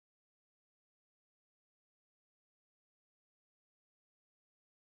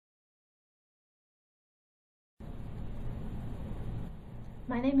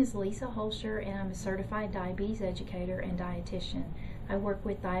My name is Lisa Holscher, and I'm a certified diabetes educator and dietitian. I work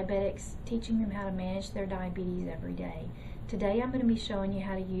with diabetics, teaching them how to manage their diabetes every day. Today I'm going to be showing you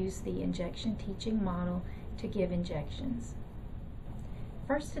how to use the injection teaching model to give injections.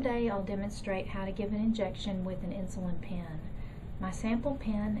 First today I'll demonstrate how to give an injection with an insulin pen. My sample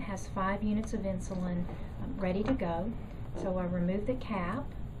pen has 5 units of insulin ready to go, so I remove the cap.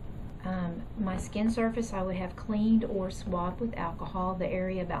 My skin surface I would have cleaned or swabbed with alcohol, the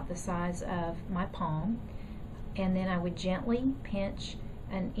area about the size of my palm, and then I would gently pinch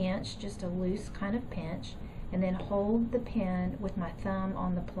an inch, just a loose kind of pinch, and then hold the pen with my thumb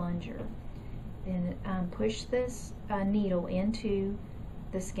on the plunger. Then push this needle into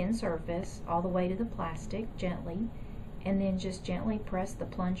the skin surface all the way to the plastic gently, and then just gently press the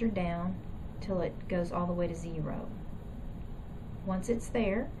plunger down till it goes all the way to 0. Once it's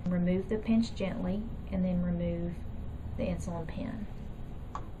there, remove the pinch gently and then remove the insulin pen.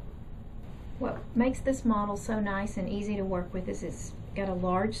 What makes this model so nice and easy to work with is it's got a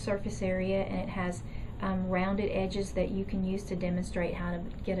large surface area, and it has rounded edges that you can use to demonstrate how to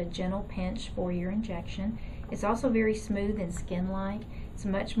get a gentle pinch for your injection. It's also very smooth and skin-like. It's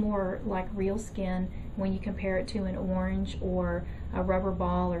much more like real skin when you compare it to an orange or a rubber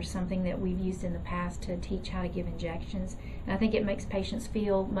ball or something that we've used in the past to teach how to give injections. And I think it makes patients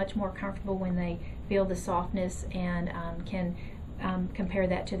feel much more comfortable when they feel the softness and can compare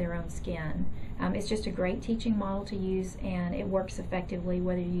that to their own skin. It's just a great teaching model to use, and it works effectively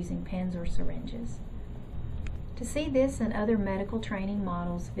whether you're using pens or syringes. To see this and other medical training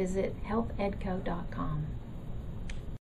models, visit healthedco.com.